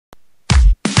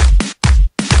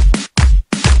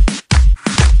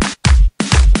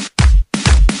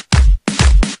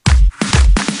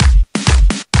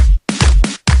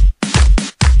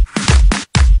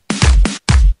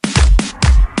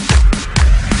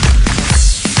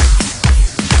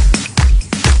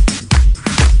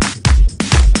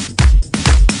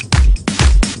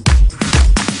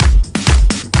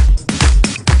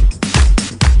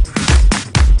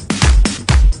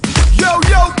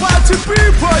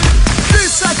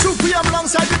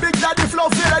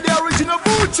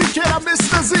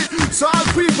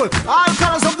people, all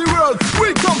colors of the world.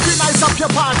 We come to nice up your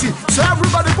party. So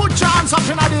everybody put your hands up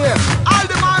in the air. All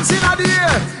the hands in the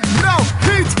air. Now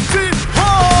hit the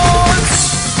horns.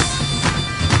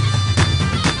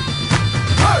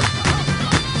 Hey.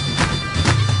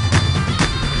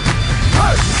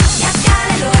 Hey.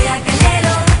 Yakalelo,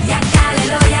 yakalelo,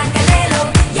 yakalelo, yakalelo,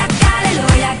 yakalelo,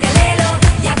 yakalelo,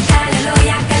 yakalelo,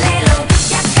 yakalelo,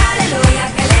 yakalelo,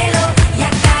 yakalelo,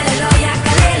 yakalelo,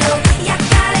 yakalelo,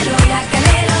 yakalelo,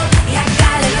 yakalelo,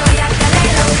 yakalelo,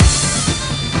 yakalelo.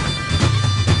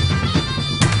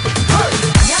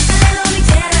 Yakalelo, mi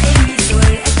tierra y mi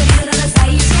sol, el periodo no nos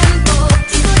hay tiempo.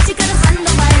 Chico, chica,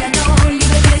 dejando bailando,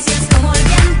 libre precios como el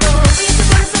viento. Oye tu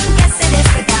corazón que se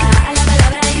desperta a la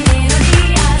palabra y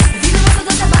melodías. Vivimos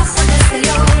todos abajo del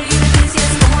exterior, libre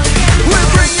precios como el viento. We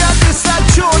bring out this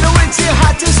tune with your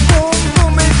hottest boom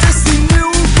boom. It's just a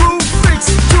new groove fix.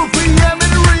 2 p.m.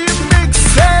 in remix.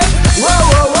 Hey, whoa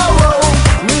whoa whoa whoa.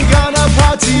 We gonna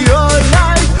party all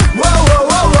night. Whoa whoa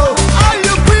whoa whoa. Are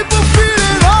you people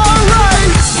feeling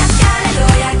alright? Yakalelo,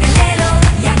 yakalelo,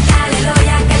 yakalelo,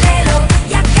 yakalelo,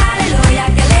 yakalelo,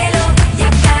 yakalelo,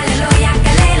 yakalelo,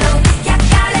 yakalelo,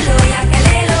 yakalelo,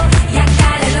 yakalelo,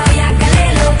 yakalelo,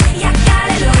 yakalelo,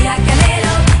 yakalelo,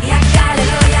 yakalelo,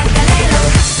 yakalelo, yakalelo.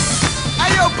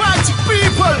 Hey yo, party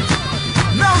people.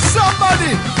 Now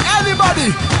somebody, anybody,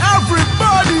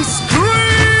 everybody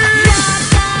scream.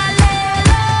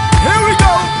 Yakalelo. Here we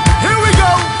go.